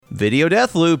Video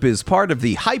Death Loop is part of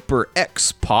the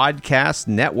HyperX Podcast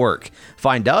Network.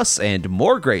 Find us and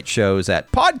more great shows at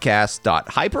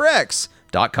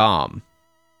podcast.hyperx.com.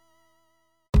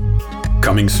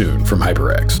 Coming soon from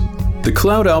HyperX. The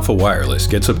Cloud Alpha Wireless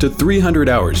gets up to 300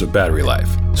 hours of battery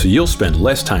life, so you'll spend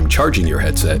less time charging your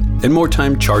headset and more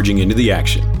time charging into the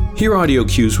action. Hear audio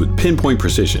cues with pinpoint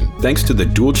precision thanks to the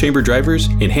dual-chamber drivers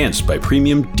enhanced by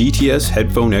premium DTS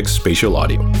Headphone X spatial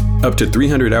audio. Up to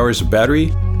 300 hours of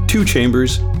battery, 2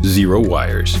 chambers, 0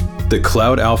 wires. The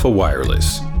Cloud Alpha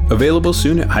Wireless. Available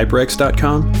soon at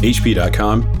HyperX.com,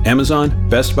 HP.com, Amazon,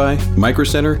 Best Buy, Micro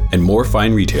Center, and more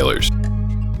fine retailers.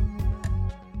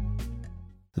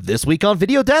 This week on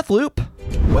Video Death Loop.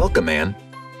 Welcome, Anne.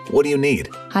 What do you need?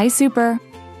 Hi, Super.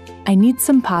 I need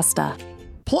some pasta.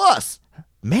 Plus,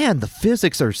 man, the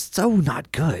physics are so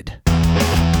not good.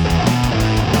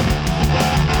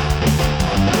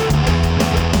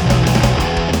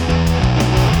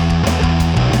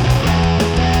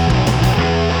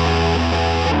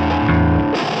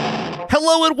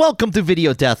 Hello and welcome to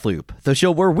Video Death Loop, the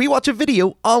show where we watch a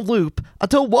video on loop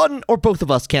until one or both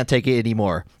of us can't take it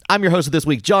anymore. I'm your host of this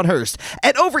week, John Hurst,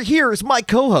 and over here is my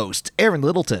co-host, Aaron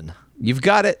Littleton. You've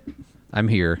got it. I'm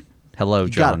here. Hello,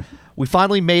 John. We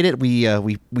finally made it. We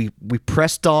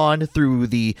pressed on through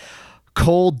the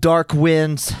cold, dark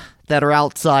winds that are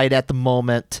outside at the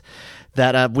moment.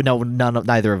 That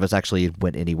neither of us actually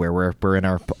went anywhere. We're in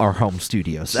our home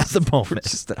studios at the moment. We're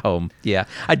just at home. Yeah,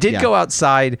 I did go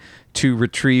outside to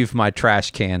retrieve my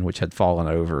trash can, which had fallen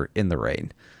over in the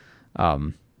rain.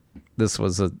 This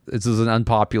was an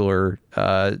unpopular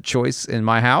choice in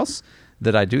my house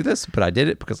that I do this, but I did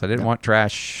it because I didn't want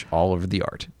trash all over the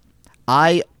yard.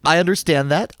 I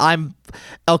understand that.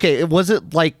 Okay.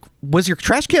 Was your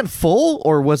trash can full,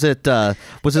 or was it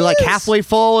like halfway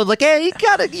full and like, hey,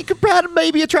 you could add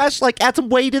maybe add some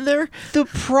weight in there? The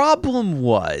problem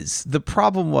was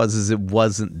it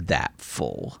wasn't that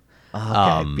full.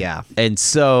 Okay, yeah. And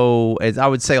so I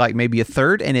would say like maybe a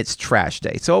third, and it's trash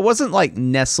day. So it wasn't like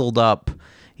nestled up,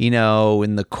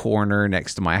 in the corner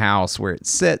next to my house where it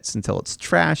sits until it's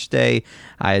trash day.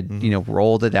 I had,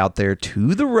 rolled it out there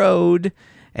to the road,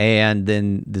 and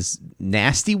then this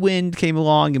nasty wind came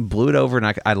along and blew it over,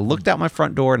 and I looked out my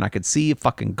front door, and I could see a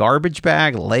fucking garbage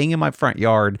bag laying in my front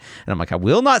yard, and I'm like, I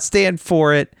will not stand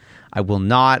for it. I will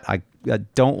not. I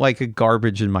don't like a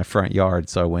garbage in my front yard,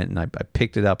 so I went and I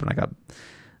picked it up, and I got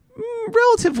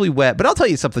relatively wet. But I'll tell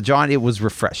you something, John, it was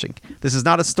refreshing. This is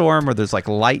not a storm where there's like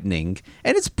lightning,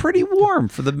 and it's pretty warm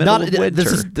for the middle of winter.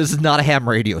 This is not a ham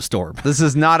radio storm. This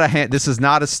is not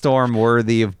a storm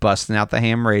worthy of busting out the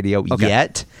ham radio. Okay.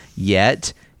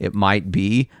 Yet it might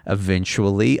be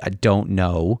eventually. I don't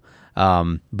know.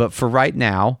 But for right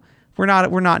now, we're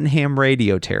not in ham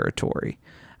radio territory.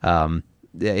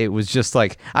 It was just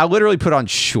like I literally put on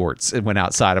shorts and went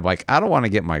outside. I'm like, I don't want to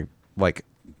get my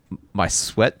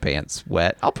sweatpants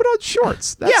wet. I'll put on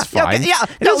shorts. That's fine. Yeah,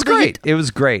 it was great. It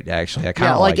was great, actually. I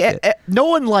kind of liked it. No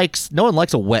one likes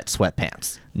a wet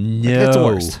sweatpants. No, it's the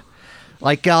worst.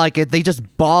 Like they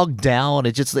just bog down.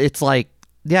 It's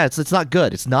not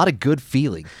good. It's not a good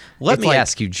feeling. Let me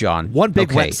ask you, John. One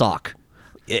big wet sock.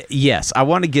 Yes, I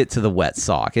want to get to the wet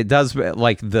sock. It does,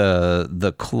 like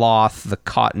the cloth, the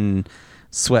cotton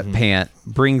sweatpant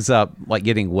brings up like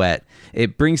getting wet.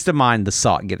 It brings to mind the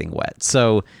sock getting wet.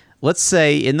 So let's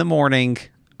say in the morning,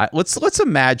 let's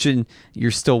imagine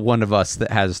you're still one of us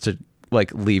that has to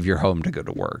like leave your home to go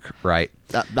to work, right?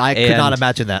 I could not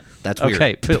imagine that. That's weird.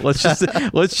 Okay, but let's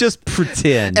just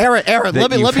pretend. Aaron,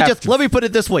 let me put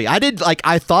it this way.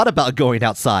 I thought about going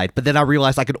outside, but then I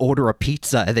realized I could order a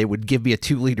pizza and they would give me a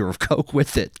 2-liter of Coke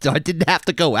with it, so I didn't have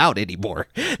to go out anymore.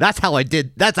 That's how I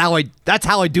did. That's how I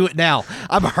do it now.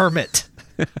 I'm a hermit.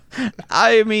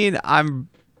 I mean, I'm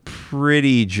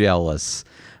pretty jealous,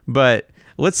 but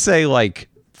let's say like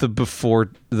the before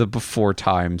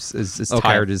times, as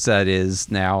tired as that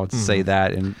is now to say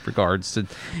that in regards to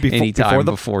any time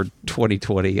before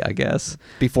 2020, I guess.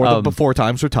 Before the before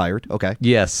times were tired. Okay.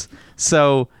 Yes.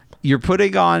 So you're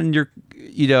putting on you're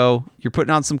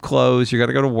putting on some clothes. You're going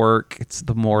to go to work. It's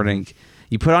the morning.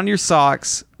 You put on your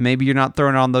socks. Maybe you're not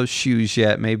throwing on those shoes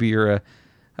yet. Maybe you're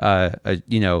a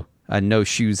no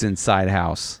shoes inside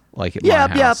house like at my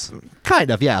house. Yeah,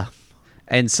 kind of, yeah.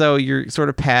 And so you're sort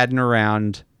of padding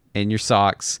around in your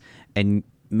socks, and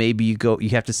maybe you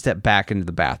have to step back into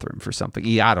the bathroom for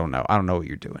something. I don't know what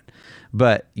you're doing,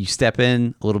 but you step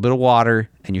in a little bit of water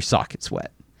and your sock gets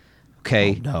wet.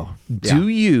 Okay. Oh, no. Do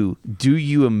you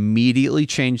immediately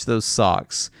change those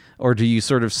socks, or do you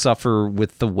sort of suffer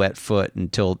with the wet foot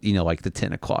until, like the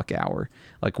 10 o'clock hour?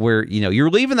 Like where, you're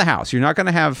leaving the house. You're not going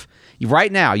to have,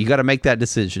 right now, you got to make that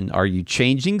decision. Are you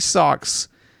changing socks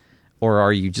or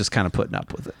are you just kind of putting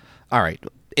up with it? All right.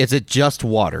 Is it just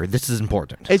water? This is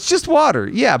important. It's just water.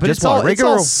 Yeah, but Just it's all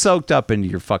water. soaked up into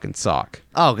your fucking sock.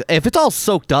 Oh, if it's all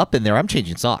soaked up in there, I'm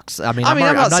changing socks. I'm I'm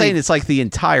not saying even- it's like the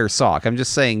entire sock. I'm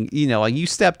just saying, like you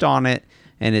stepped on it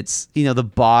and it's, the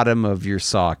bottom of your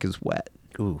sock is wet.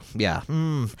 Ooh, yeah.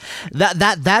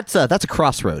 That's a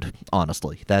crossroad.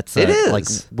 Honestly, that's It is. like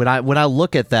when I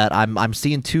look at that, I'm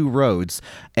seeing two roads,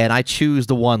 and I choose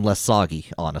the one less soggy.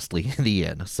 Honestly, in the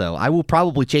end, so I will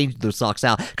probably change those socks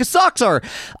out because socks are.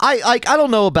 I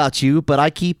don't know about you, but I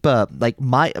keep like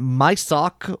my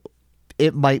sock.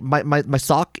 My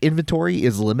sock inventory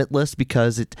is limitless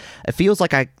because it feels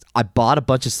like I bought a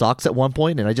bunch of socks at one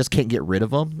point and I just can't get rid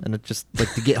of them, and it just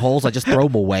like to get holes I just throw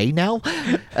them away now.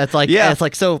 It's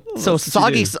like so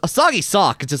soggy a soggy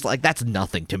sock. It's just like that's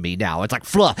nothing to me now. It's like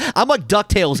fluff. I'm like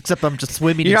DuckTales except I'm just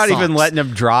swimming. You're in not even socks. letting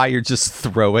them dry. You're just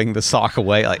throwing the sock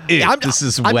away. Like, this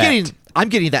is wet. I'm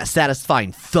getting that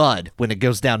satisfying thud when it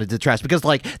goes down into the trash because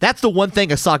like that's the one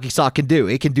thing a soggy sock can do.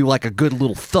 It can do like a good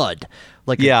little thud.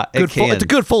 Like Yeah, it can. it's a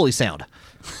good Foley sound.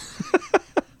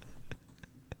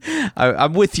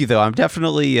 I'm with you though. I'm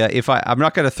definitely I'm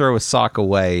not going to throw a sock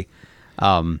away,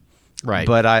 Right.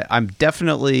 But I'm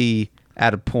definitely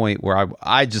at a point where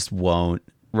I just won't.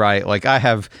 Right, like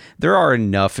there are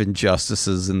enough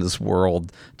injustices in this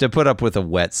world to put up with a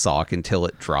wet sock until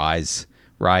it dries.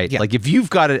 Right, Yeah. like if you've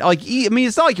got it, like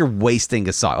it's not like you're wasting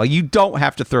a sock. Like you don't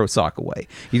have to throw a sock away.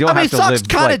 You don't have to socks live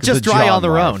kinda like just the dry John on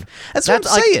their life. own. That's what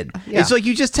I'm like- saying. yeah. It's like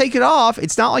you just take it off.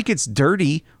 It's not like it's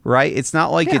dirty, right? It's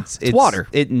not like Yeah, it's water.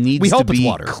 It needs We to hope it's be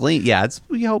water. clean. Yeah,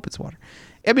 we hope it's water.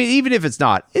 I mean, even if it's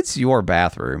not, it's your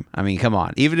bathroom. I mean, come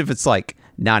on. Even if it's like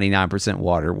 99%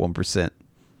 water, 1%,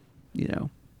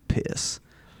 piss.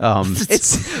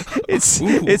 It's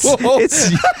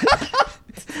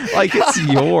like it's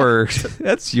yours.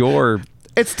 That's your.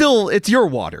 It's your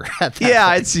water. At that Yeah,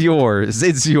 point. it's yours.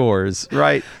 It's yours,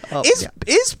 right?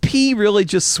 Is pee really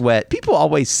just sweat? People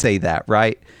always say that,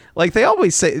 right? Like they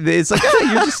always say it's like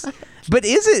you're just. But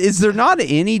is there not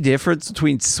any difference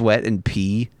between sweat and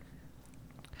pee?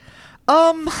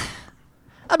 I mean,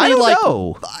 I don't like,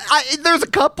 know. there's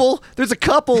a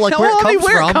couple like No, where it I comes mean,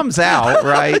 where from. it comes out,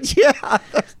 right? Yeah.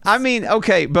 I mean,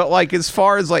 okay, but like as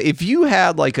far as like if you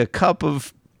had a cup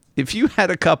of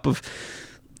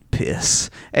piss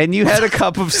and you had a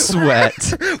cup of sweat.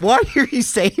 Why are you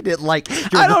saying it like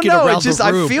you're I don't looking know. around It's just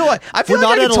the room? I feel like We're I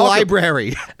not could in a talk-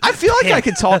 library. I feel like I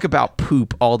could talk about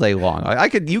poop all day long.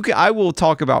 Like I will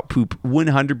talk about poop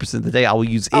 100% of the day. I will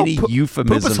use any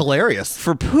euphemism. Poop is hilarious.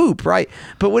 For poop, right?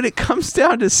 But when it comes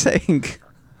down to saying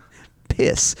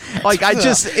piss, like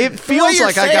it feels you're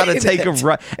like I gotta saying take it. a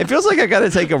run. It feels like I gotta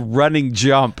take a running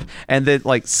jump and then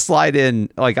like slide in.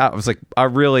 Like I was like I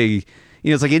really.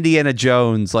 It's like Indiana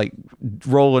Jones, like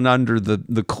rolling under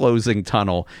the closing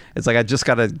tunnel. It's like I just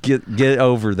gotta get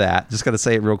over that. Just gotta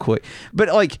say it real quick. But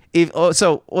like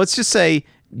so let's just say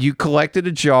you collected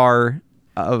a jar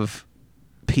of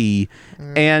pee,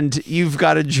 and you've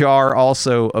got a jar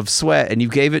also of sweat, and you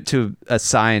gave it to a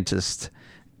scientist,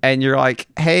 and you're like,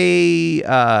 hey,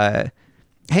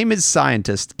 Ms.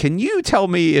 Scientist, can you tell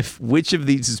me if which of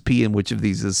these is pee and which of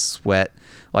these is sweat?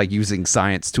 Like using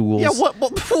science tools. Yeah,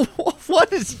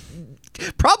 what is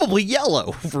probably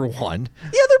yellow for one. Yeah,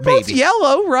 they're both Maybe.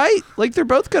 yellow, right? Like they're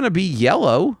both gonna be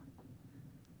yellow.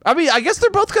 I mean, I guess they're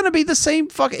both gonna be the same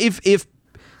fuck. If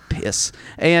piss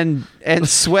and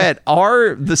sweat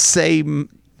are the same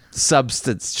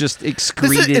substance, just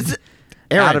excreted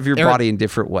out of your body in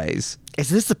different ways. Is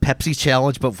this a Pepsi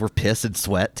challenge, but for piss and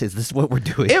sweat? Is this what we're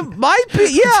doing? It might be,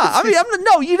 yeah. I mean,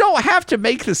 no, you don't have to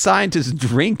make the scientists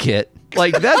drink it.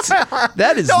 Like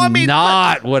that is No, I mean,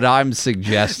 not what I'm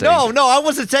suggesting. No, I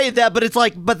wasn't saying that, but it's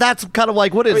like, but that's kind of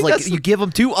like what it is. I mean, Like that's- you give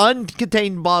them two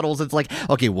uncontained bottles. It's like,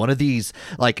 okay, one of these,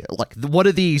 like one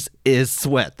of these is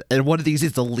sweat, and one of these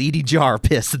is the leading jar of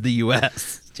piss in the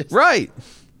U.S. Just- Right.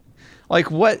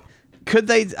 Like what could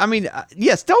they? I mean,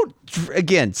 yes. Don't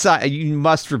again. You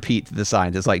must repeat to the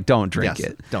scientists, like, don't drink Yes,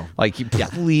 it. don't. Like,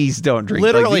 please don't drink.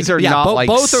 Literally, like, these are yeah, not like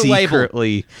both are labeled.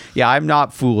 secretly. Yeah, I'm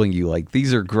not fooling you. Like,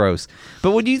 these are gross.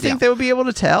 But would you think Yeah. they would be able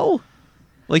to tell?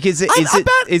 Like, is it? I Is it?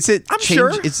 bet- Is it? I'm change,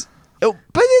 sure. It's. Oh,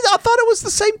 but I thought it was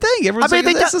the same thing. Everyone's like,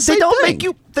 that's the same they don't thing. make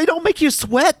you. They don't make you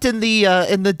sweat in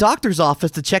the doctor's office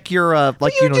to check your like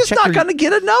But you're just check not your- going to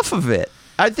get enough of it.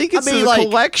 I think it's like-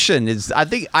 collection.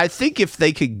 I think if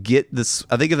they could get this,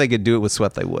 I think if they could do it with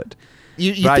sweat, they would.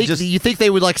 You think they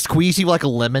would like squeeze you like a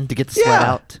lemon to get the sweat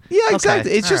out? Yeah, Okay,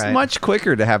 exactly. It's all just right. much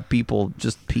quicker to have people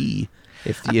just pee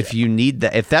if you need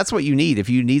that. If that's what you need, if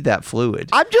you need that fluid.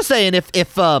 I'm just saying, if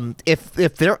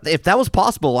that was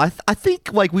possible, I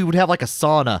think like we would have like a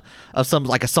sauna of some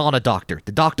like a sauna doctor,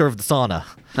 the doctor of the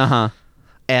sauna,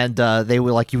 and they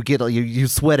would like you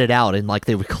sweat it out and like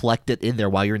they would collect it in there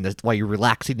while you're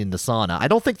relaxing in the sauna. I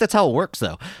don't think that's how it works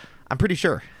though. I'm pretty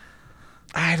sure.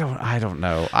 I don't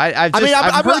know. I've heard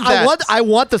that I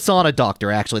want the sauna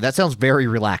doctor. Actually, that sounds very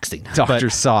relaxing. Dr. But-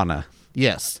 Sauna.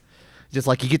 Yes. Just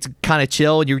like you get to kind of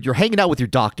chill and you're hanging out with your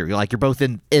doctor. You're both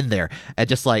in there and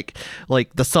just like the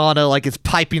sauna, like it's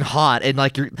piping hot and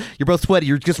like you're both sweaty.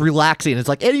 You're just relaxing. It's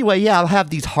like, anyway, yeah, I have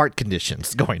these heart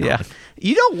conditions going Yeah, on.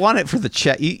 you don't want it for the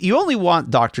check. You only want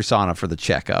Dr. Sauna for the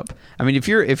checkup. I mean, if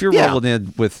you're Yeah. rolling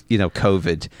in with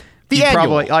COVID, The you annual.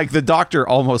 probably like the doctor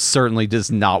almost certainly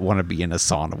does not want to be in a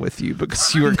sauna with you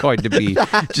because you are going to be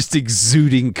just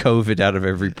exuding COVID out of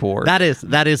every pore. That is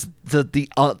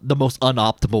the most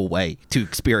unoptimal way to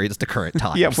experience the current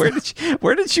times. Yeah,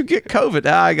 where did you get COVID?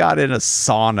 I got in a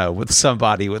sauna with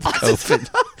somebody with COVID.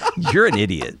 You're an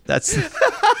idiot. That's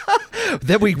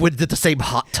Then we went to the same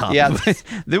hot tub. yeah.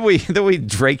 Then we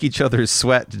drank each other's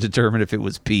sweat to determine if it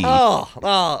was pee.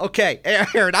 Oh, okay,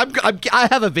 Aaron. I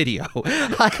have a video.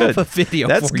 I have a video.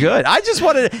 That's for you. good. I just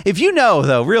wanted if you know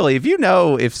though, really, if you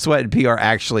know if sweat and pee are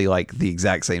actually like the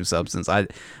exact same substance, I'm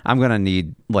gonna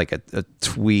need like a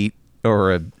tweet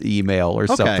or an email or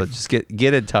something. Just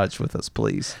get in touch with us,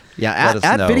 please. Yeah, Let us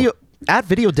at know. Video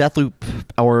Deathloop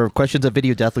or questions at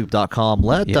videodeathloop.com.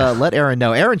 Let Aaron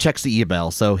know. Aaron checks the email,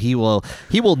 so he will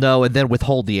know and then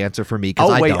withhold the answer for me.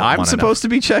 Oh wait, I'm I'm supposed to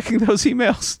be checking those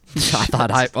emails. I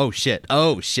thought oh shit.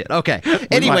 Okay. We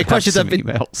Anyway, might have questions some at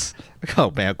emails.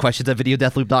 Oh man, questions at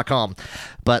videodeathloop.com.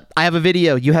 But I have a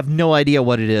video. You have no idea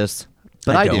what it is,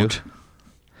 but I do. don't.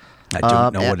 I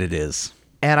don't know what it is.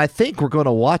 And I think we're going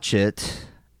to watch it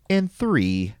in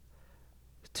 3,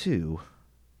 2,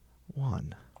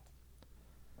 1.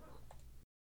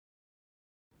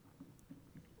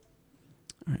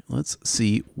 All right, let's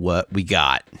see what we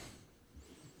got.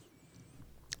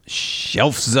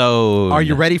 Shelf Zone. Are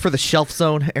you ready for the shelf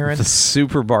zone, Aaron? The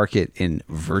supermarket in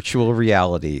virtual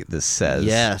reality, this says.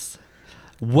 Yes.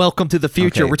 Welcome to the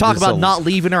future. Okay, We're talking this about is- not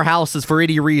leaving our houses for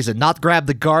any reason, not grab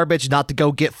the garbage, not to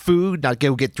go get food, not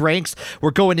go get drinks.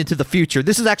 We're going into the future.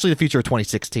 This is actually the future of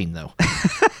 2016, though.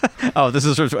 Oh, this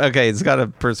is okay. It's got a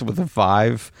person with a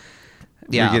 5.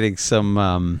 Yeah. We're getting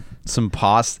some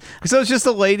pasta. So it's just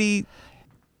a lady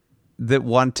that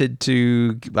wanted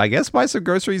to, I guess, buy some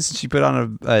groceries. She put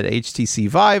on an HTC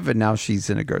Vive, and now she's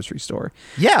in a grocery store.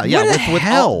 Yeah. What the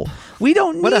hell? We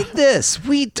don't What need a- this.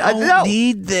 We don't know.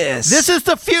 need this. This is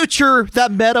the future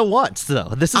that Meta wants, though.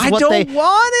 This is I what don't they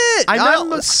want it. I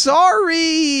know. I'm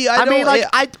sorry. I mean, like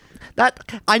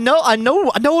I know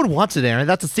no one wants it, Aaron.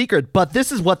 That's a secret. But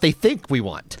this is what they think we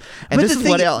want, and But this the is thing-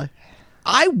 what else.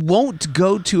 I won't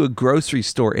go to a grocery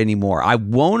store anymore. I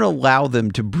won't allow them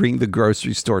to bring the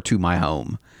grocery store to my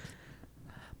home.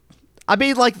 I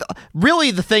mean, like,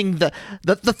 really, the thing, the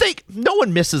thing, no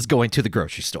one misses going to the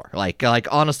grocery store. Like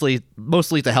honestly,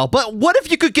 mostly to hell. But what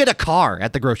if you could get a car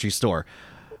at the grocery store?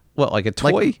 What, like a toy?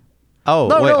 Like- Oh,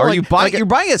 No, wait, no, are like- you buying? like a- You're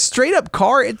buying a straight up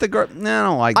car at the No, I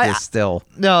don't like I- this. Still,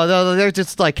 No, they're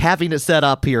just like having it set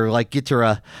up here. Like, get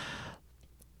your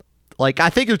like, I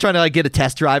think they're trying to like get a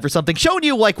test drive or something, showing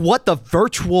you like what the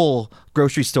virtual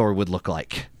grocery store would look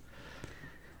like.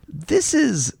 this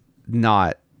is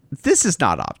not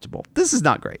optimal. This is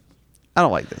not great. I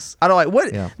don't like this. I don't like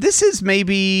what Yeah. this is.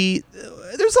 Maybe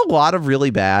there's a lot of really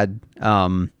bad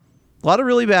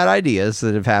ideas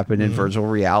that have happened in virtual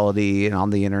reality and on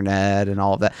the internet and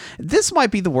all of that. This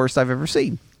might be the worst I've ever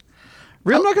seen.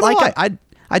 I'm not gonna lie.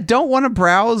 I don't want to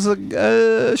browse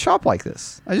a shop like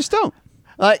this. I just don't.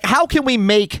 How can we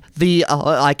make the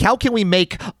how can we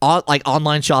make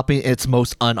online shopping its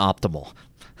most unoptimal?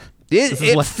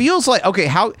 It what- feels like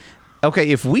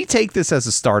if we take this as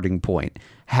a starting point,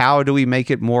 how do we make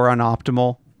it more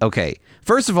unoptimal? Okay,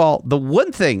 first of all, the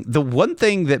one thing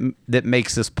that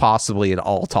makes this possibly at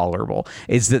all tolerable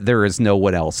is that there is no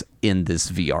one else in this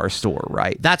VR store,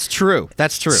 right? That's true.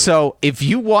 That's true. So if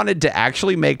you wanted to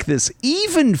actually make this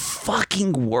even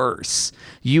fucking worse,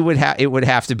 it would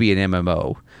have to be an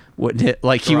MMO. Wouldn't it?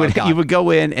 Like you would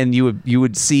go in and you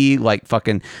would see like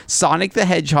fucking Sonic the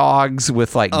Hedgehogs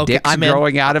with like dicks I'm in.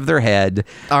 growing out of their head.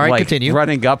 All right, like, continue.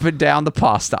 Running up and down the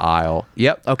pasta aisle.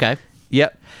 Yep. Okay.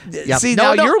 Yep. Yep. See, No,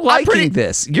 now no, you're I'm liking pretty-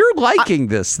 this. You're liking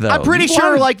this though. I'm pretty You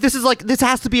sure wanna- this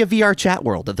has to be a VR chat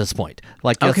world at this point.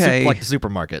 Like Okay. like the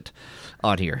supermarket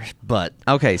on here. But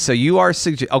Okay, so you are so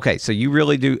you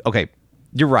really do. Okay,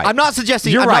 You're right. I'm not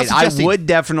suggesting. You're I'm right. Not suggesting, I would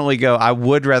definitely go. I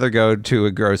would rather go to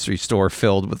a grocery store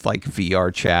filled with like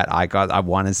VR chat. I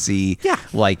want to see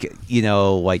like, you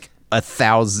know, like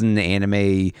 1,000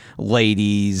 anime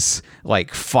ladies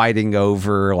like fighting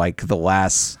over like the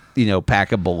last, you know,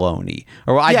 pack of bologna.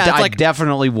 Or I like,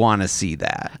 definitely want to see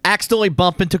that. accidentally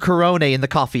bump into Corona in the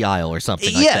coffee aisle or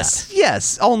something like that.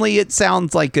 Yes. Only it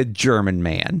sounds like a German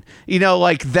man. You know,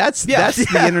 like that's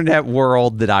the internet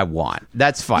world that I want.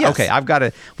 That's fine. Yes. Okay,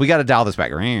 we got to dial this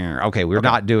back. Okay, we're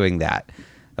not doing that.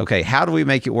 Okay, how do we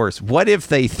make it worse? What if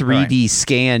they 3D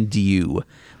scanned you?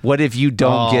 What if you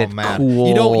don't get cool?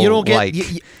 You don't get like.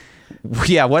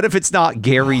 Yeah, what if it's not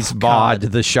Gary's Mod,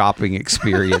 the shopping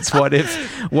experience? What if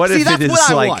it is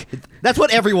like that's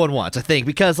what everyone wants, I think,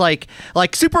 because like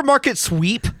supermarket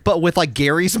sweep, but with like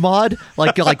Gary's Mod,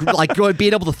 like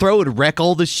being able to throw and wreck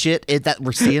all the shit that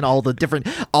we're seeing, all the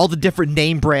different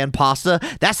name brand pasta.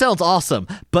 That sounds awesome.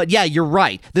 But yeah, you're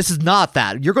right. This is not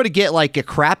that. You're going to get like a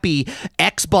crappy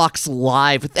Xbox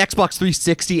Live, Xbox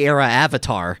 360 era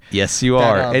avatar. Yes, you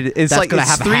are. It's like gonna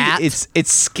have a hat.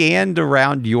 It's scanned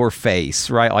around your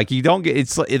face, right? Like you don't get.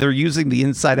 It's they're using the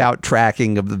inside out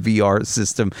tracking of the VR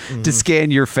system to scan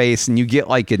your face, and you get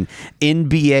like an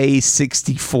NBA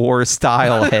 64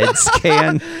 style head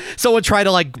scan. Someone try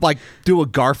to like do a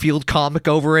Garfield comic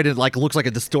over it, and like looks like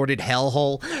a distorted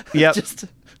hellhole. Yep,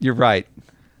 you're right.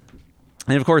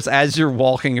 And of course, as you're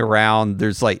walking around,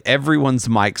 there's like everyone's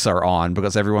mics are on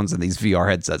because everyone's in these VR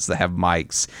headsets that have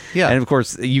mics. Yeah. And of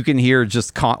course, you can hear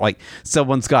just like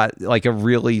someone's got like a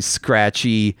really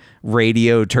scratchy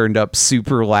radio turned up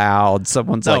super loud.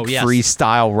 Someone's like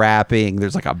freestyle rapping.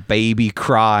 There's like a baby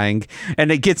crying,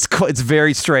 and it's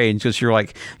very strange because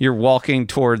you're walking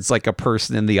towards like a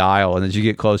person in the aisle, and as you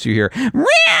get close, you hear.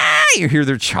 You hear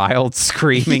their child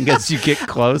screaming as you get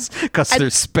close because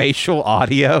there's spatial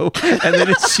audio, and then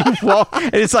as you walk,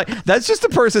 and it's like that's just a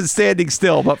person standing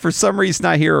still, but for some reason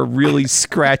I hear a really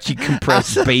scratchy,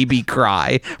 compressed baby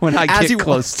cry when I get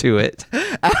close to it.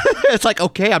 It's like,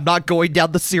 okay, I'm not going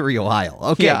down the cereal aisle.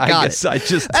 Okay, I guess I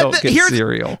just don't get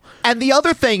cereal. And the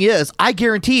other thing is, I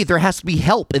guarantee there has to be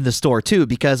help in the store too,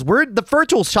 because the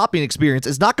virtual shopping experience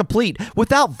is not complete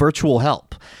without virtual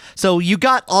help. So you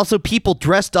got also people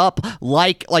dressed up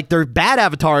like they're bad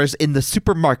avatars in the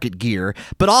supermarket gear,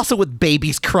 but also with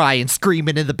babies crying,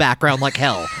 screaming in the background like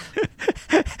hell.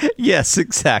 Yes,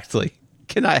 exactly.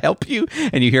 Can I help you?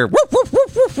 And you hear woof, woof,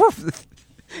 woof, woof, woof.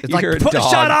 You hear a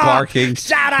dog barking.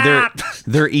 Shut up!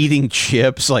 They're eating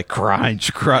chips, like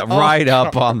crunch, right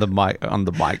up on the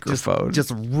microphone,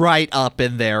 just right up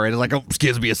in there, and it's like, oh,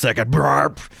 excuse me a second.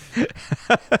 I'm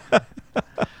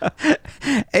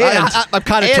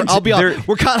kind of. I'll be honest.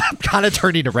 I'm kind of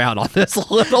turning around on this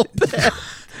a little bit.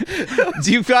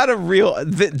 You've got a real.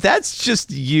 That's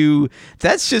just you.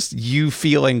 That's just you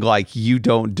feeling like you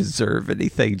don't deserve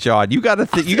anything, John. You got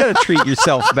to treat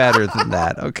yourself better than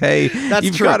that. Okay,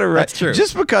 that's true. That's true.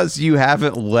 Just because you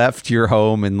haven't left your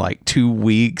home in like 2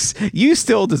 weeks, you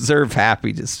still deserve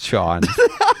happiness, Sean.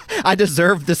 I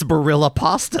deserve this Barilla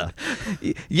pasta.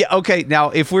 Yeah. Okay. Now,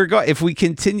 if we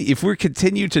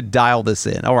continue to dial this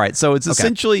in, all right. So it's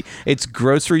essentially it's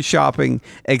grocery shopping,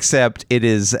 except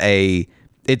it's a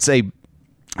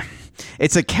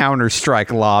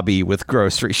Counter-Strike lobby with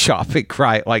grocery shopping,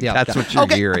 right? Like that's what you're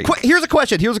hearing. Here's a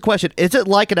question. Is it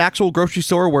like an actual grocery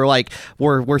store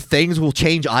where things will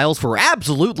change aisles for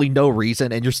absolutely no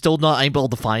reason, and you're still not able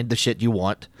to find the shit you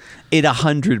want? It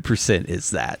 100% is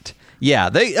that.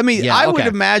 Yeah, I would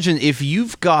imagine if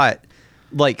you've got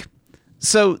like,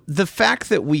 so the fact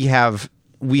that we have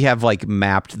like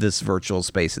mapped this virtual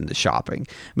space into shopping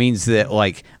means that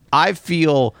like I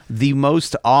feel the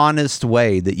most honest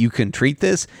way that you can treat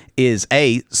this is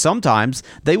sometimes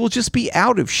they will just be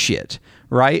out of shit.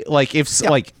 Right? Like if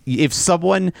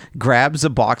someone grabs a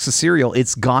box of cereal,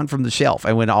 it's gone from the shelf.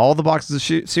 And when all the boxes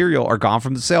of cereal are gone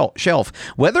from the shelf,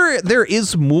 whether there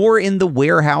is more in the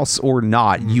warehouse or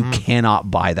not, you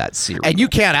cannot buy that cereal. And you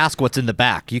can't ask what's in the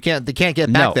back. They can't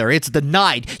get back there. It's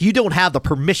denied. You don't have the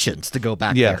permissions to go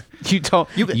back there. You don't.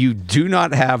 You do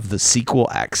not have the sequel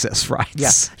access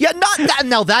rights. Yeah. Not that.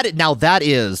 Now that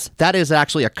is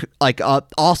actually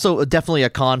also definitely a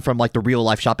con from like the real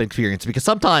life shopping experience, because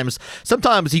sometimes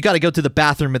you got to go to the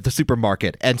bathroom at the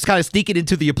supermarket and kind of sneak it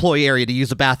into the employee area to use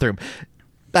the bathroom.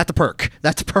 That's a perk.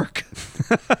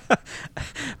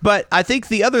 But I think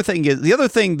the other thing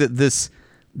that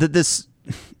this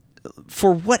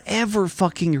for whatever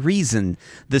fucking reason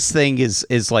this thing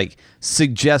is like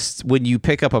suggests when you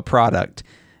pick up a product,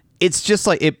 it's just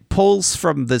like it pulls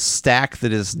from the stack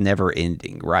that is never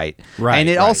ending, right? Right. And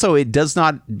it right. also it does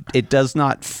not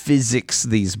physics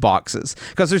these boxes,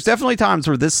 because there's definitely times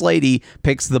where this lady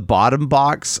picks the bottom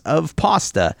box of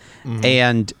pasta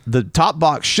and the top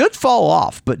box should fall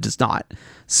off but does not.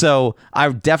 So I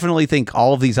definitely think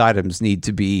all of these items need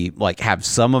to be like have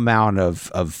some amount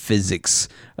of physics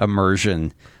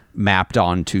immersion mapped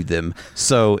onto them.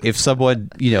 So if someone,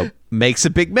 makes a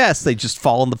big mess, they just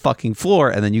fall on the fucking floor,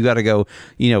 and then you got to go,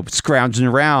 scrounging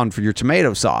around for your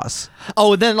tomato sauce.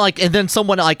 Oh, and then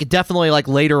someone definitely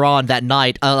later on that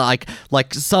night,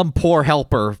 some poor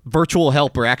helper, virtual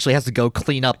helper, actually has to go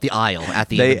clean up the aisle at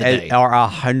the end of the day. They are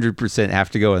 100% have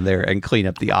to go in there and clean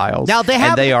up the aisles. Now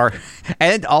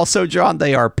and also, John,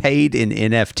 they are paid in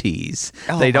NFTs.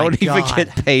 Oh, they don't even God.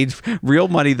 get paid real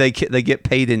money. They get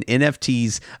paid in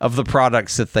NFTs of the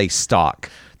products that they stock.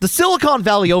 The Silicon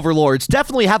Valley overlords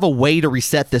definitely have a way to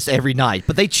reset this every night,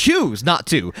 but they choose not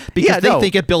to because they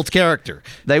think it builds character.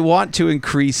 They want to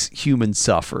increase human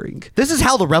suffering. This is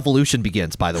how the revolution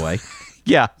begins, by the way.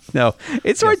 Yeah, no,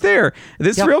 it's right there.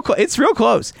 It's real close. It's real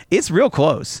close. It's real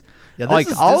close. Yeah,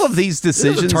 all of these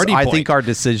decisions, I think, point. are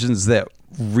decisions that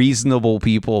reasonable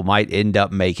people might end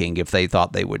up making if they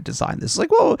thought they would design this.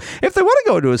 Like, well, if they want to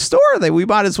go to a store, we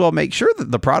might as well make sure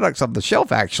that the products on the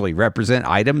shelf actually represent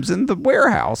items in the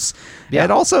warehouse,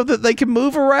 and also that they can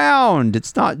move around.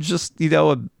 It's not just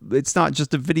it's not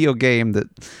just a video game that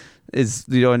is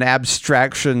an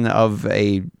abstraction of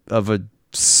a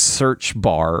search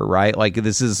bar, right? Like,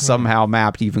 this is somehow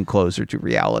mapped even closer to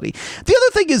reality. The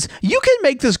other thing is, you can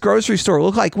make this grocery store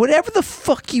look like whatever the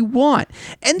fuck you want,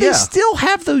 and they still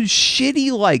have those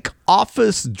shitty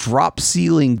office drop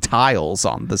ceiling tiles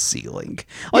on the ceiling.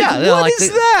 What is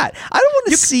that? I don't want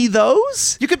to see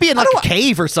those. You could be in a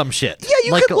cave or some shit. Yeah,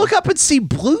 you could look up and see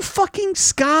blue fucking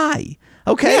sky.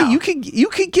 Okay, you could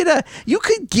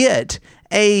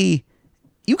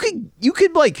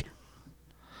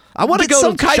I want to go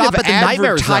some kind shop of at the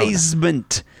Nightmare Zone.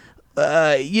 advertisement,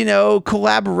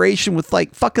 collaboration with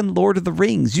fucking Lord of the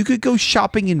Rings. You could go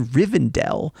shopping in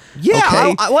Rivendell. Yeah,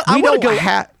 okay? I want to go.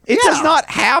 It does not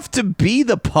have to be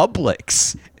the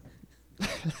Publix.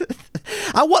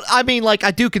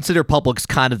 I do consider Publix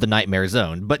kind of the Nightmare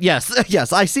Zone, but yes,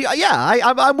 I see. Yeah,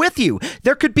 I'm with you.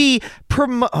 There could be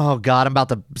promotional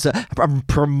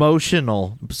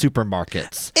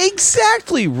supermarkets.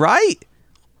 Exactly right.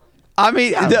 I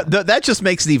mean, that just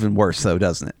makes it even worse, though,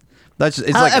 doesn't it? It's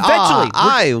like, eventually,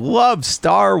 I love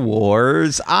Star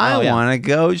Wars. I want to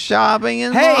go shopping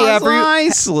in Mos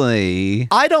Eisley.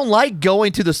 I don't like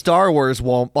going to the Star Wars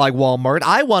Walmart.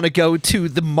 I want to go to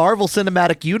the Marvel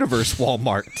Cinematic Universe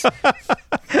Walmart.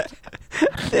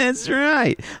 That's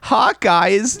right. Hawkeye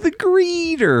is the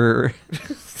greeter.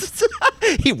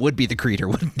 He would be the greeter,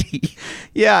 wouldn't he?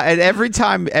 Yeah, and every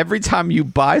time you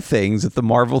buy things at the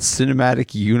Marvel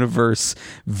Cinematic Universe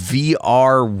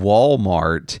VR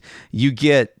Walmart, you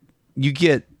get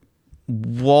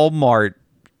Walmart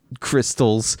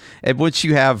crystals, and once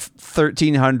you have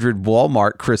 1,300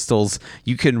 Walmart crystals,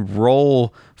 you can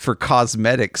roll for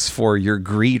cosmetics for your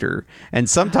greeter, and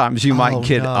sometimes you might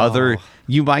get other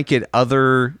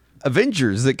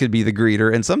Avengers that could be the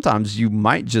greeter, and sometimes you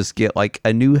might just get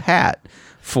a new hat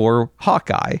for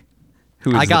Hawkeye,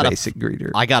 who is the basic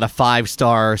greeter. I got a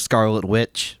 5-star Scarlet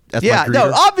Witch. That's my greeter.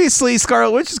 No, obviously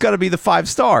Scarlet Witch has got to be the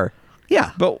 5-star.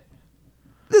 Yeah, but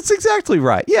that's exactly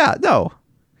right. Yeah, no.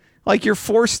 Your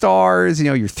 4 stars,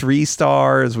 your 3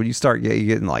 stars, when you start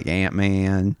getting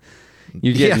Ant-Man.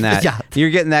 You're getting You're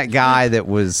getting that guy that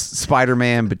was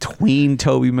Spider-Man between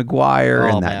Tobey Maguire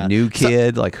and that new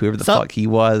kid, whoever the fuck he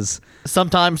was.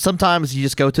 Sometimes you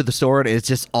just go to the store and it's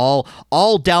just all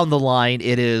down the line.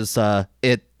 It is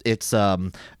it's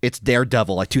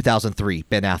Daredevil, 2003,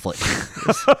 Ben Affleck.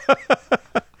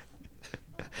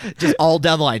 Just all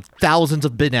down the line, thousands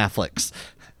of Ben Afflecks.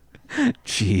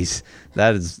 Jeez,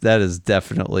 that is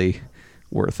definitely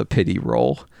worth a pity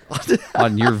roll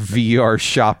on your VR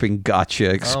shopping gotcha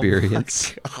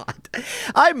experience. Oh my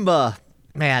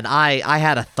God. I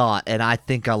had a thought and I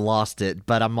think I lost it,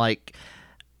 but I'm like,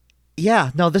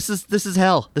 yeah, no, this is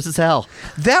hell. This is hell.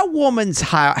 That woman's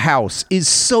house is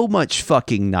so much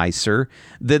fucking nicer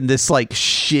than this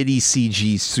shitty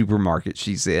CG supermarket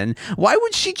she's in. Why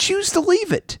would she choose to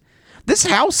leave it? This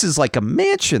house is like a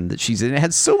mansion that she's in. It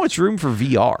has so much room for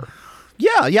VR.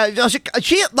 Yeah.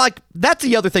 She that's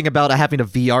the other thing about having a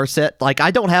VR set.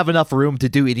 I don't have enough room to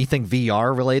do anything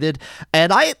VR related,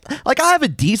 and I have a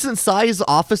decent sized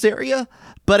office area,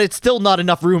 but it's still not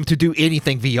enough room to do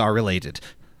anything VR related.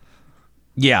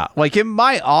 Yeah, in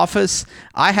my office,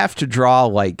 I have to draw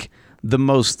the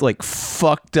most like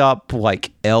fucked up,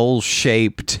 like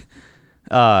L-shaped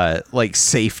like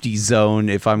safety zone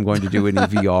if I'm going to do any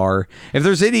VR. If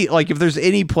there's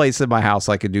any place in my house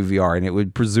I could do VR, and it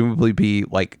would presumably be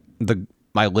like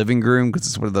my living room, because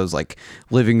it's one of those like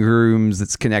living rooms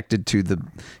that's connected to the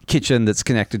kitchen, that's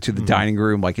connected to the dining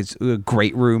room. Like it's a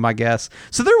great room, I guess.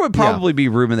 So there would probably be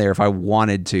room in there if I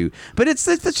wanted to, but that's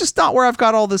just not where I've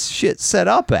got all this shit set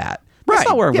up at. That's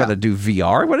not where I'm going to do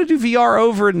VR. I'm going to do VR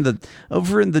over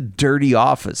in the dirty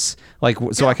office, like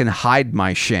so I can hide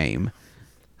my shame.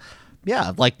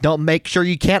 Yeah, like don't make sure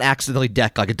you can't accidentally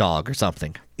deck like a dog or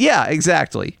something. Yeah,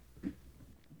 exactly.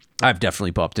 I've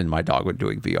definitely bumped in my dog when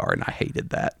doing VR, and I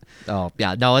hated that. Oh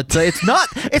yeah, no, it's not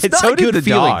not so a good did the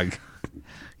feeling. dog.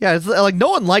 Yeah, it's like no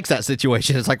one likes that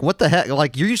situation. It's like, what the heck?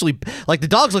 Like you're usually like the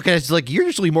dog's looking at it, it's like you're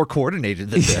usually more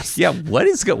coordinated than this. Yeah, what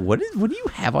do you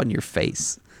have on your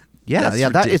face? Yeah, That's yeah.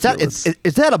 ridiculous.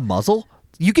 Is that a muzzle?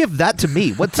 You give that to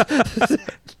me. What's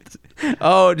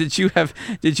Oh, did you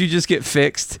just get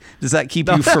fixed? Does that keep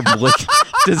you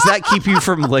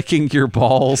from licking your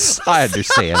balls? I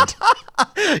understand.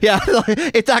 Yeah,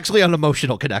 it's actually an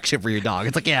emotional connection for your dog.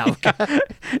 It's like, yeah, okay.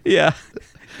 Yeah.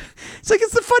 It's like,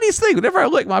 it's the funniest thing. Whenever I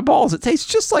lick my balls, it tastes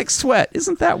just like sweat.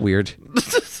 Isn't that weird?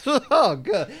 Oh,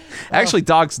 good. Actually,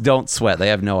 dogs don't sweat. They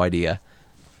have no idea.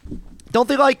 Don't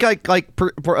they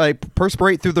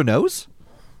perspirate through their nose?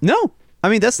 No. I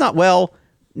mean, that's not, well,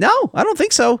 no, I don't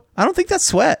think so. I don't think that's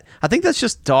sweat. I think that's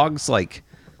just dogs, like,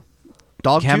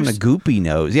 Dog having juice? a goopy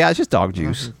nose. Yeah, it's just dog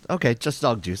juice. Okay, just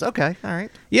dog juice. Okay, all right.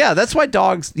 Yeah, that's why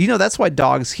dogs,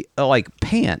 like,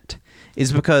 pant,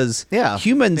 is because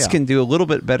humans can do a little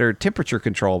bit better temperature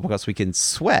control because we can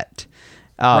sweat.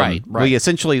 Right. We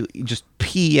essentially just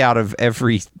pee out of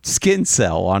every skin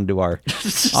cell onto our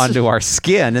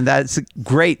skin, and that's a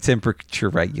great temperature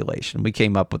regulation. We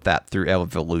came up with that through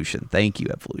evolution. Thank you,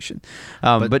 evolution.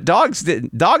 But dogs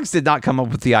did not come up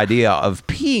with the idea of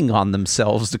peeing on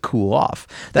themselves to cool off.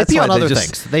 That's pee why on other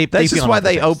just, things. That's just why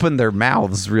they open their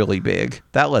mouths really big.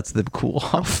 That lets them cool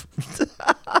off.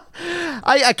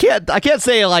 I can't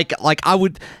say like I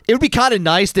would. It would be kind of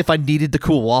nice if I needed to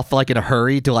cool off like in a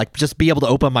hurry to like just be able to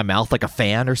open my mouth like a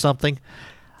fan or something.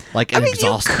 Like an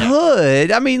exhaust. You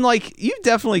could. I mean, like you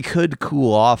definitely could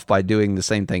cool off by doing the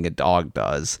same thing a dog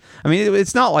does. I mean,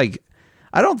 it's not like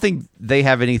I don't think they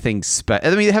have anything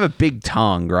special. I mean, they have a big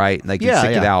tongue, right? They can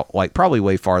stick it out like probably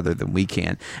way farther than we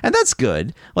can, and that's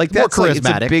good. Like that's more like, it's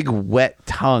charismatic. a big wet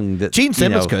tongue that Gene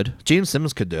Simmons could. Gene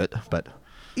Simmons could do it, but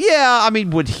yeah, I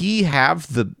mean, would he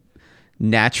have the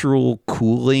natural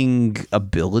cooling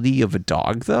ability of a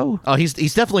dog though? Oh, he's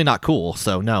definitely not cool.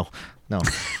 So no.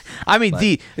 I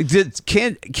mean,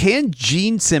 can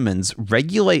Gene Simmons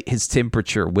regulate his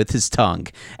temperature with his tongue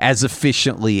as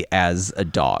efficiently as a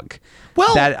dog?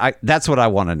 Well, that's what I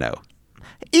want to know.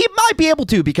 He might be able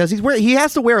to because he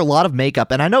has to wear a lot of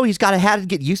makeup, and I know he's had to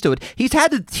get used to it. He's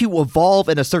had to evolve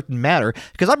in a certain manner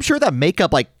because I'm sure that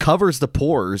makeup like covers the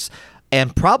pores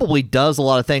and probably does a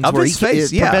lot of things where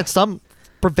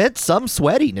prevents some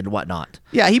sweating and whatnot.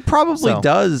 Yeah, he probably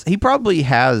does. He probably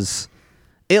has.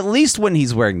 At least when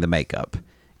he's wearing the makeup,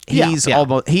 he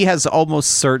has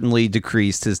almost certainly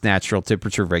decreased his natural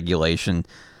temperature regulation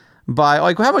by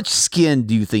like how much skin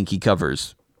do you think he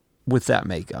covers with that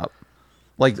makeup?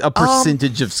 Like a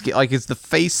percentage of skin, like is the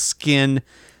face skin?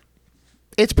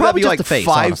 It's probably just like the face.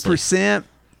 5%.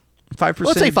 5%.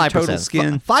 Let's say 5% total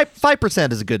skin.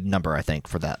 5% is a good number, I think,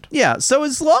 for that. Yeah. So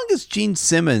as long as Gene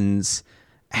Simmons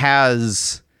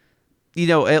has,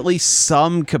 at least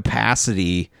some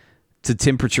capacity to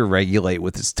temperature regulate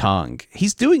with his tongue,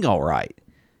 he's doing all right.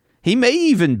 He may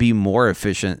even be more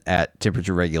efficient at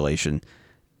temperature regulation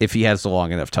if he has a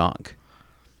long enough tongue.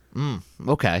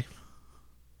 Okay.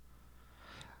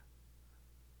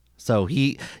 So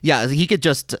he could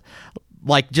just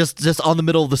on the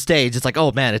middle of the stage. It's like,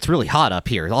 oh man, it's really hot up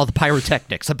here. All the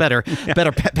pyrotechnics. I better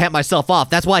pat myself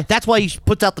off. That's why he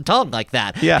puts out the tongue like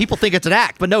that. Yeah. People think it's an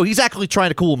act, but no, he's actually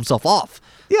trying to cool himself off.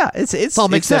 Yeah, it's all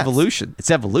makes sense. evolution. It's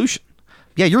evolution.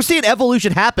 Yeah, you're seeing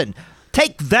evolution happen.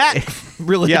 Take that,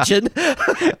 religion.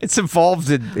 It's involved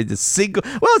in a single.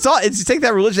 Well, it's you take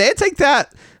that religion and take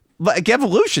that like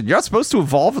evolution. You're not supposed to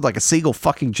evolve with like a single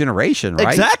fucking generation, right?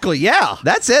 Exactly. Yeah.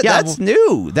 That's it. Yeah, that's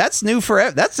new. That's new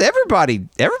for. That's everybody.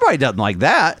 Everybody doesn't like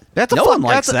that. No one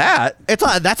likes that.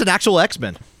 That's an actual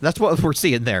X-Men. That's what we're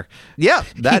seeing there. Yeah,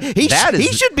 he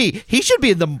should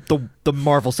be in the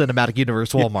Marvel Cinematic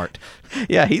Universe Walmart.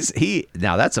 Yeah,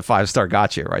 now that's a 5-star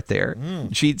gotcha right there.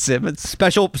 Gene Simmons,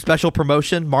 special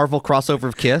promotion, Marvel crossover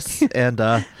of Kiss, and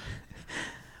welcome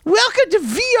to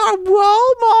VR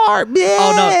Walmart, man.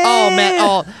 Oh no! Oh man!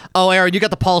 Oh, Aaron, you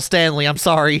got the Paul Stanley. I'm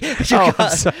sorry. You got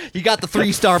the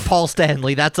 3-star Paul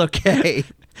Stanley. That's okay.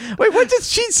 Wait, what does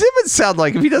Gene Simmons sound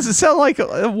like if he doesn't sound like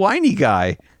a whiny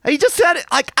guy? He just said it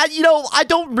like I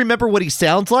don't remember what he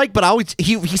sounds like, but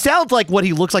he sounds like what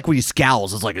he looks like when he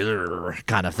scowls. It's like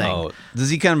kind of thing. Oh, does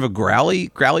he kind of a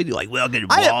growly like welcome to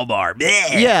Walmart?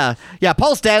 Yeah.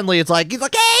 Paul Stanley. He's like, hey,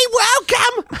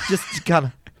 welcome. Just kind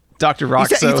of Dr.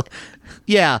 Roxo.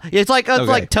 Yeah, it's like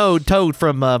Toad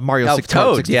from Mario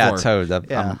 64. Toad. Yeah, Toad.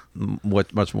 I'm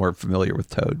much more familiar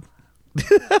with Toad.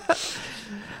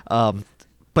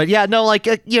 But yeah, no, like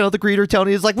the greeter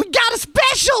Tony is like, we got a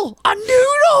special on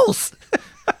noodles.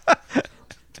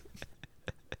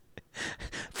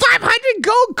 500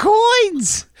 gold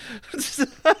coins.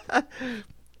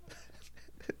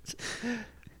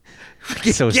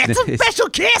 Get some special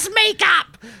kiss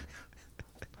makeup.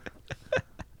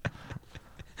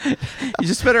 You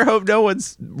just better hope no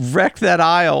one's wrecked that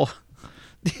aisle.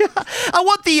 Yeah, I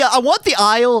want the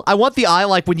aisle. I want the aisle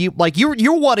like when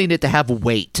you're wanting it to have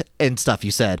weight and stuff.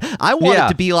 You said I want it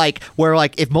to be like where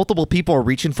like if multiple people are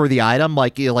reaching for the item,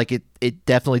 like it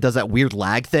definitely does that weird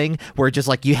lag thing where it just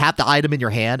like you have the item in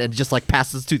your hand and it just like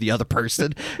passes to the other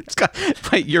person.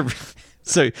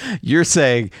 So you're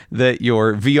saying that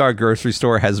your VR grocery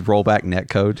store has rollback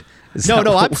netcode? No,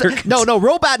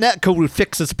 rollback netcode would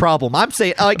fix this problem. I'm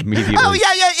saying like, oh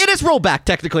yeah, it is rollback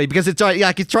technically because it's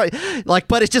like,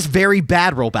 but it's just very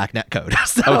bad rollback netcode.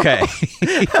 So, okay.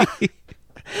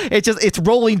 It's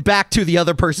rolling back to the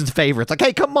other person's favorites. Like,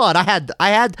 hey, come on, I had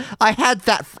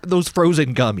those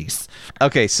frozen gummies.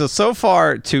 Okay, so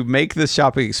far to make this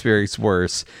shopping experience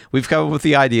worse, we've come up with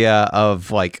the idea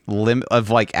of like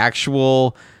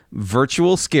actual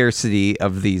virtual scarcity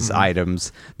of these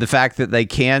items, the fact that they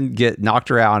can get knocked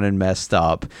around and messed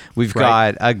up. We've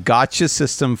got a gotcha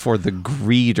system for the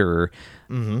greeter.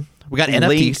 Mm-hmm. We got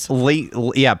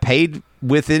NFTs. Paid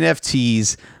with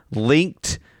NFTs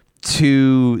linked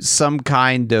to some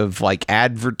kind of like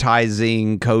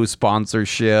advertising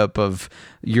co-sponsorship of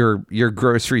your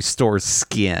grocery store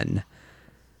skin.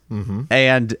 Mm-hmm.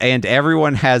 And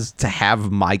everyone has to have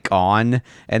mic on,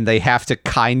 and they have to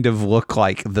kind of look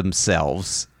like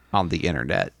themselves on the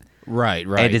internet. Right.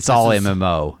 And it's all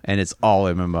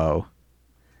MMO.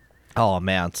 Oh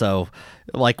man, so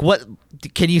like, what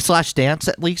can you /dance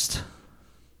at least?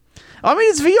 I mean,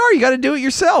 it's VR. You got to do it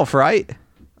yourself, right?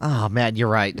 Oh man, you're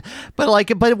right. But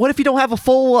what if you don't have a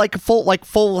full body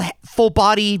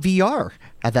VR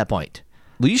at that point?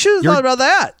 Well, you should have thought about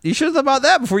that. You should have thought about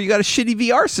that before you got a shitty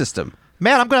VR system.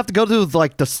 Man, I'm gonna have to go to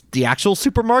like the actual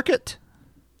supermarket.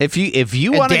 If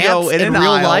you want to go in an real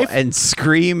aisle life and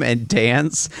scream and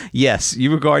dance, yes,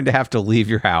 you are going to have to leave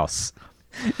your house.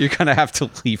 You're going to have to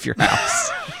leave your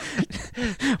house.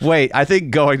 Wait, I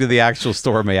think going to the actual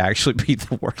store may actually be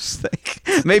the worst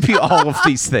thing. Maybe all of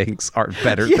these things are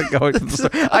better than going to the store.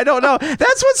 I don't know.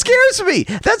 That's what scares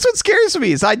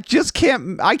me. Is I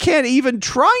can't even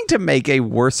trying to make a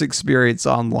worse experience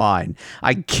online.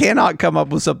 I cannot come up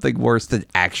with something worse than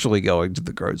actually going to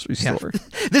the grocery store.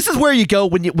 This is where you go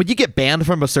when you get banned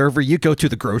from a server, you go to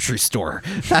the grocery store.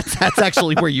 That's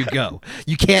actually where you go.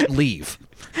 You can't leave.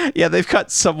 Yeah, they've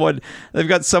got someone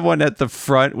at the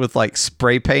front with like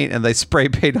spray paint, and they spray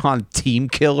paint on Team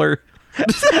Killer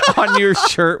on your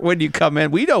shirt when you come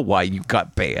in. We know why you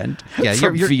got banned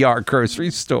from VR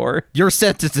grocery store. Your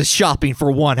sentence is shopping for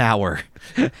 1 hour.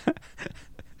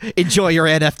 Enjoy your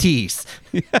NFTs.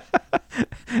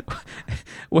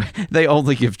 They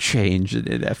only give change in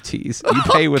NFTs. You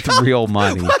pay with real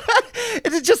money.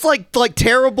 Is it just like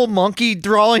terrible monkey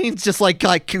drawings? Just like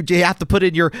you have to put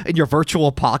in your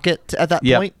virtual pocket at that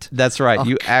point? That's right. Oh,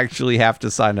 you actually have to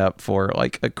sign up for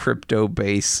like a crypto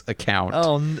base account.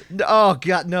 Oh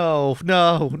God, no.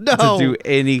 To do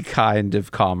any kind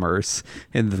of commerce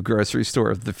in the grocery store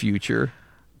of the future.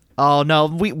 Oh no,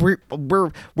 we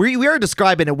are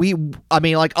describing it.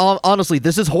 Honestly,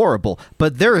 this is horrible.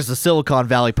 But there is a Silicon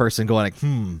Valley person going like,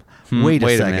 Wait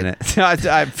a minute.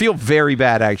 I feel very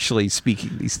bad actually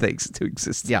speaking these things into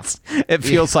existence. Yeah. It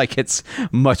feels like it's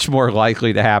much more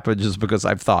likely to happen just because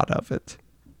I've thought of it.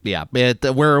 Yeah, I'm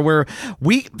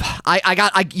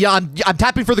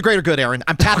tapping for the greater good, Aaron.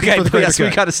 I'm tapping for the greater good.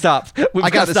 We gotta stop. We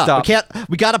gotta stop.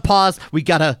 We gotta pause. We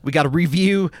gotta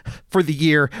review for the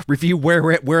year. Review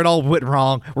where it all went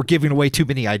wrong. We're giving away too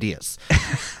many ideas.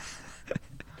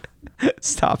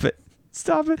 Stop it.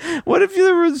 What if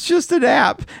there was just an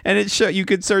app and you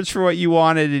could search for what you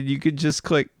wanted and you could just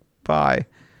click buy?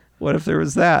 What if there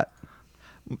was that?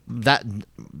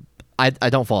 I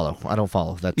don't follow.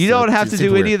 That's, you don't have to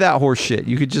do any of that horse shit.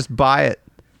 You could just buy it.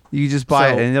 You just buy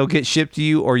it and it'll get shipped to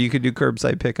you, or you could do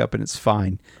curbside pickup and it's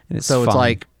fine. It's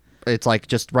like It's like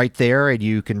just right there, and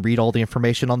you can read all the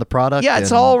information on the product. Yeah,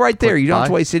 it's and all right there. click You don't have buy.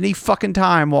 to waste any fucking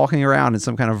time walking around in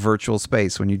some kind of virtual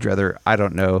space when you'd rather, I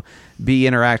don't know, be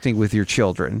interacting with your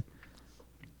children.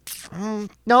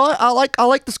 No, I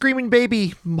like the screaming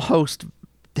baby host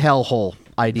hellhole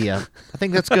idea. I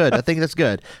think that's good. I think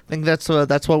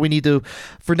that's what we need to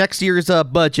for next year's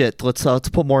budget. Let's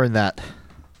put more in that.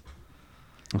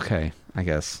 Okay, I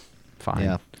guess. Fine.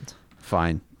 Yeah.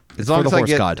 Fine. As for long the as I horse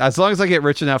get, god. as long as I get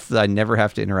rich enough that I never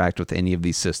have to interact with any of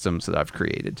these systems that I've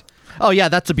created. Oh yeah,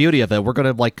 that's the beauty of it. We're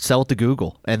gonna like sell it to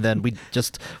Google, and then we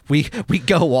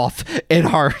go off in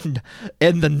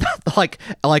the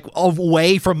like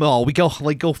away from all. We go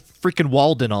freaking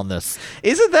Walden on this.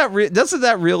 Doesn't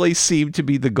that really seem to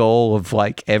be the goal of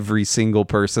like every single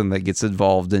person that gets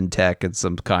involved in tech in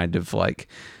some kind of like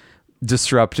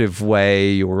disruptive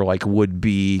way or like would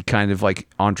be kind of like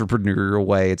entrepreneurial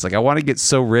way? It's like, I want to get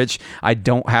so rich I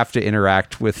don't have to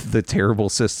interact with the terrible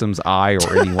systems I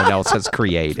or anyone else has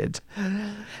created.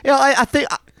 Yeah, I think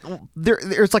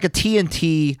there's like a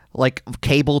TNT like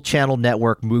cable channel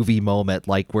network movie moment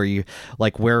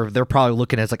where they're probably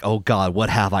looking at it, it's like, oh god,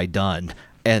 what have I done?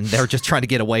 And they're just trying to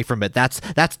get away from it. That's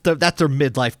their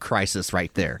midlife crisis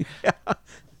right there. Yeah.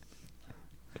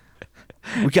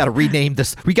 We got to rename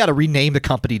this. We got to rename the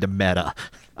company to Meta.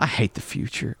 I hate the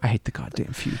future. I hate the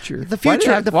goddamn future. The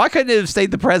future. Why couldn't it have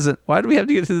stayed the present? Why do we have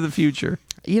to get to the future?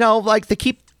 You know, like they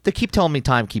keep telling me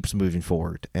time keeps moving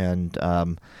forward, and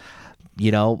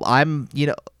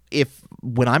if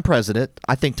when I'm president,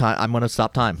 I think I'm going to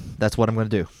stop time. That's what I'm going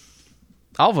to do.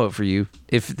 I'll vote for you.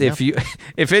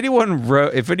 If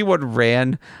anyone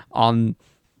ran on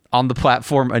the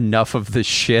platform enough of the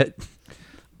shit.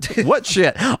 What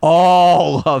shit?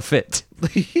 All of it.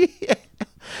 We're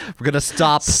gonna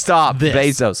stop this.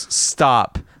 Bezos.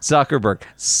 Stop Zuckerberg.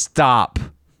 Stop.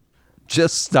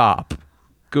 Just stop.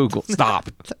 Google. Stop.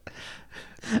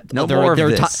 No more of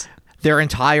this. Their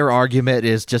entire argument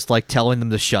is just like telling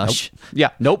them to shush. Nope. Yeah.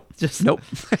 Nope. Just nope.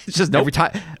 It's just nope.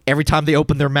 Every time they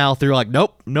open their mouth, they're like,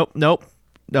 nope. What?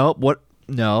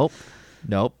 Nope.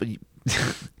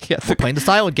 Yeah, we're playing the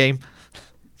silent game.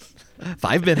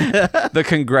 5 minutes. The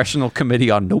Congressional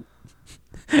Committee on Nope.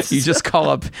 You just call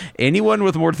up anyone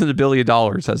with more than $1 billion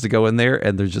has to go in there,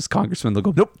 and there's just congressmen. They'll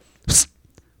go, nope. Psst.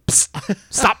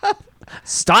 Stop.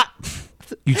 Stop.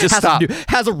 You just stop.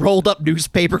 Has a rolled up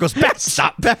newspaper. Goes bad.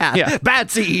 Stop. Bad. Yeah. Bad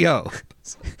CEO.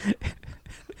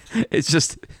 It's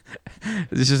just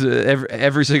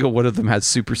every single one of them has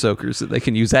super soakers that they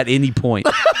can use at any point.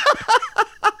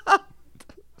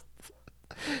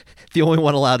 The only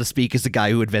one allowed to speak is the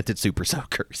guy who invented super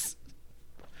soakers.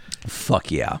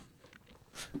 Fuck yeah.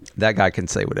 That guy can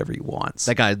say whatever he wants.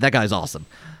 That guy's awesome.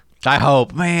 I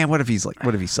hope. Man, what if he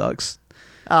sucks?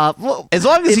 Well, as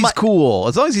long as he's cool.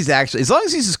 As long as he's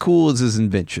as cool as his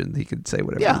invention, he can say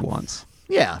whatever he wants.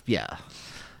 Yeah.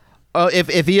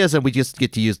 If he isn't, we just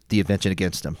get to use the invention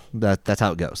against him. That's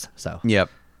how it goes. So. Yep.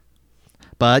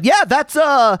 But yeah, that's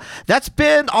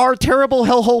been our terrible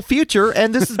hellhole future,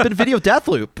 and this has been Video Death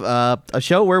Loop, a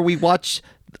show where we watch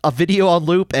a video on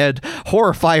loop and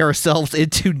horrify ourselves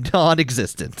into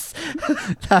non-existence.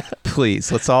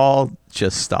 Please, let's all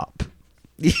just stop.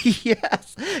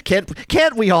 Yes,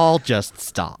 can't we all just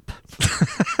stop?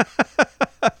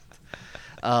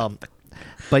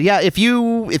 But yeah, if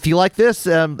you like this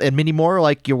and many more,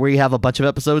 like we have a bunch of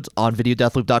episodes on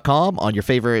videodeathloop.com on your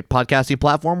favorite podcasting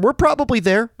platform. We're probably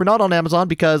there. We're not on Amazon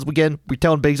because again, we're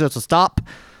telling Bezos to stop.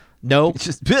 Nope.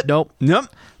 Nope.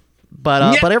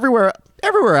 But everywhere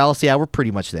else, yeah, we're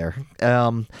pretty much there.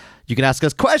 You can ask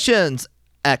us questions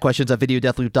at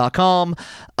questions@videodeathloop.com.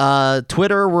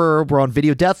 Twitter, we're on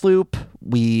Video Deathloop.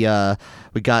 We got,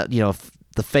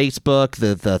 the Facebook,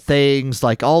 the things,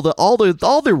 like all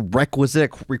the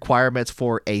requisite requirements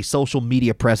for a social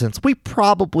media presence, we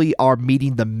probably are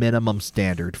meeting the minimum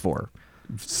standard for.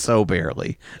 So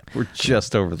barely. We're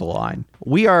just over the line.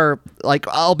 We are, like,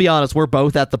 I'll be honest, we're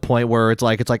both at the point where it's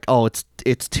like, oh,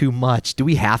 it's too much. Do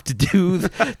we have to do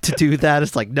that?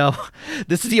 It's like, no,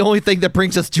 this is the only thing that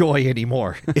brings us joy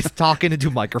anymore. It's talking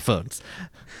into microphones.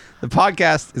 The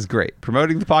podcast is great.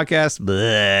 Promoting the podcast,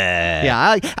 bleh.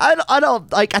 Yeah, I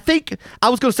don't, like, I think, I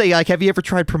was going to say, like, have you ever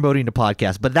tried promoting a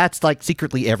podcast? But that's, like,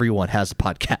 secretly everyone has a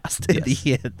podcast in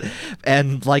the end.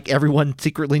 And, like, everyone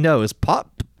secretly knows,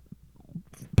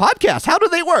 podcasts, how do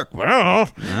they work? I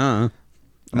don't know.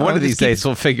 One of these days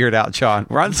we'll figure it out, Sean.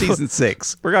 We're on season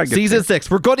 6. We're going to get season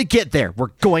 6. We're going to get there. We're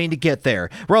on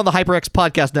the HyperX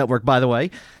Podcast Network, by the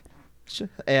way.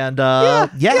 And yeah.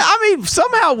 I mean,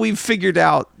 somehow we've figured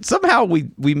out. Somehow we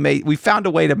found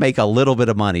a way to make a little bit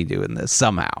of money doing this.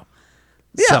 Somehow,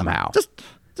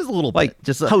 just Just a little like bit.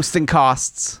 Just hosting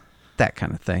costs, that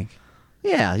kind of thing.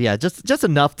 Yeah. Just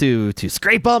enough to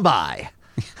scrape on by.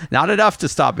 Not enough to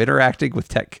stop interacting with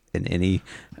tech in any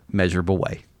measurable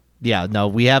way. Yeah, no,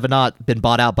 we have not been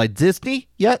bought out by Disney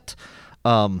yet.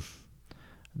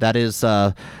 That is,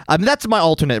 that's my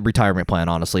alternate retirement plan.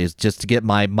 Honestly, is just to get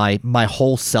my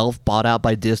whole self bought out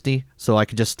by Disney, so I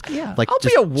could just be a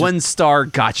 1-star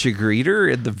gotcha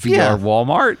greeter in the VR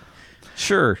Walmart.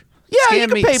 Sure. Yeah,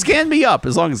 scan me up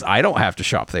as long as I don't have to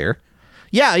shop there.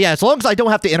 Yeah. As long as I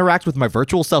don't have to interact with my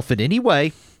virtual self in any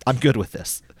way, I'm good with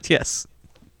this. Yes,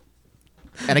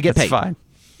 and I get That's paid. Fine.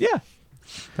 Yeah,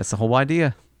 that's the whole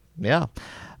idea. Yeah,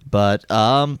 but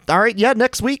all right. Yeah,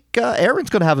 next week, Aaron's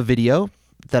gonna have a video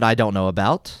that I don't know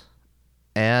about.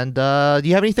 And do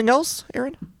you have anything else,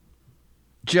 Aaron?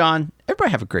 John,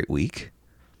 everybody have a great week.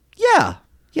 Yeah.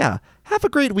 Have a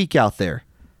great week out there.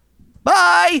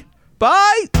 Bye.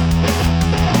 Bye.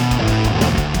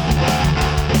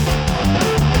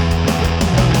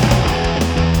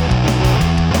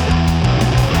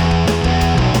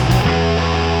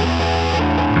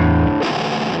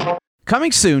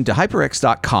 Coming soon to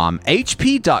HyperX.com,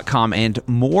 HP.com, and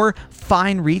more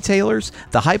fine retailers,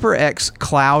 the HyperX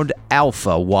Cloud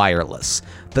Alpha Wireless.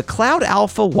 The Cloud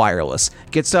Alpha Wireless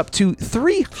gets up to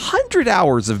 300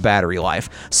 hours of battery life,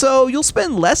 so you'll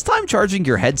spend less time charging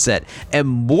your headset and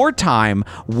more time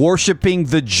worshiping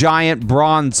the giant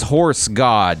bronze horse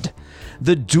god.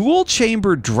 The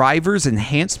dual-chamber drivers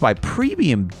enhanced by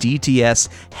premium DTS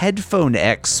Headphone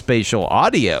X spatial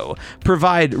audio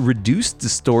provide reduced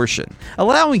distortion,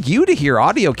 allowing you to hear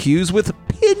audio cues with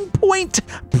pinpoint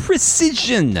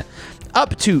precision.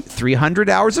 Up to 300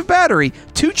 hours of battery,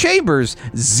 2 chambers,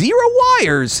 0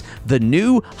 wires, the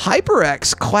new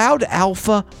HyperX Cloud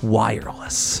Alpha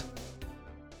Wireless.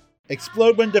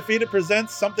 Explode When Defeated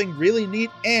presents something really neat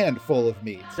and full of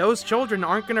meat. Those children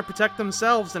aren't going to protect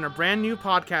themselves in a brand new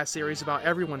podcast series about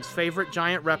everyone's favorite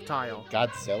giant reptile.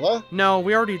 Godzilla? No,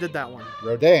 we already did that one.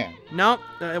 Rodan? Nope,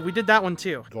 we did that one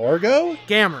too. Gorgo?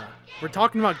 Gamera. We're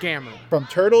talking about Gamera. From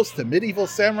turtles to medieval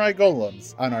samurai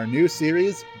golems on our new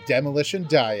series, Demolition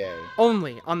Daiei.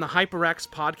 Only on the HyperX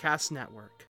Podcast Network.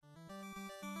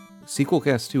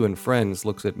 Sequelcast 2 and Friends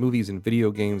looks at movies and video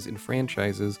games and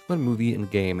franchises, one movie and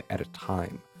game at a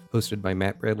time. Hosted by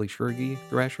Matt Bradley Shurgi,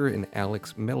 Thrasher, and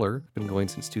Alex Miller, been going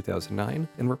since 2009,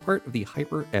 and we're part of the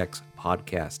HyperX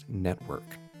Podcast Network.